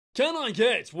Can I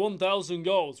get 1,000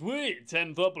 goals with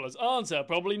 10 footballers? Answer,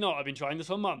 probably not. I've been trying this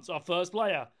for months. Our first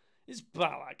player is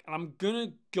Ballack, and I'm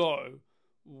gonna go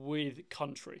with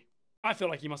country. I feel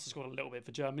like he must have scored a little bit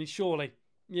for Germany, surely.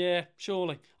 Yeah,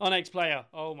 surely. Our next player,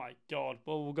 oh my god.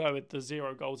 Well, we'll go with the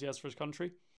 0 goals he has for his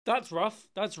country. That's rough.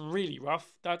 That's really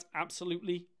rough. That's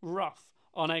absolutely rough.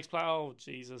 Our next player, oh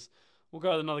Jesus. We'll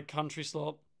go with another country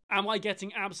slot. Am I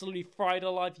getting absolutely fried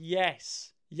alive?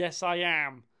 Yes. Yes, I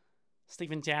am.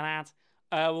 Steven Gerrard.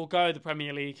 We'll go with the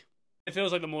Premier League. It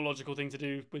feels like the more logical thing to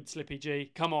do with Slippy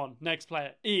G. Come on, next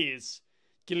player is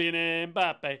Kylian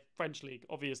Mbappe. French League,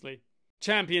 obviously.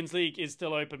 Champions League is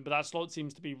still open, but that slot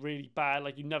seems to be really bad.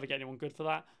 Like, you never get anyone good for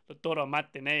that. Lautaro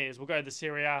Martinez. We'll go with the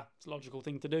Serie A. It's a logical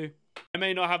thing to do. I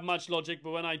may not have much logic,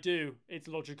 but when I do, it's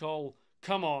logical.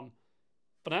 Come on.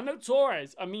 Fernando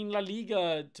Torres. I mean, La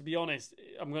Liga, to be honest,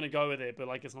 I'm going to go with it, but,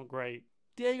 like, it's not great.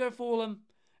 Diego Forlan.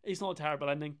 It's not a terrible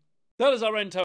ending. That is our end.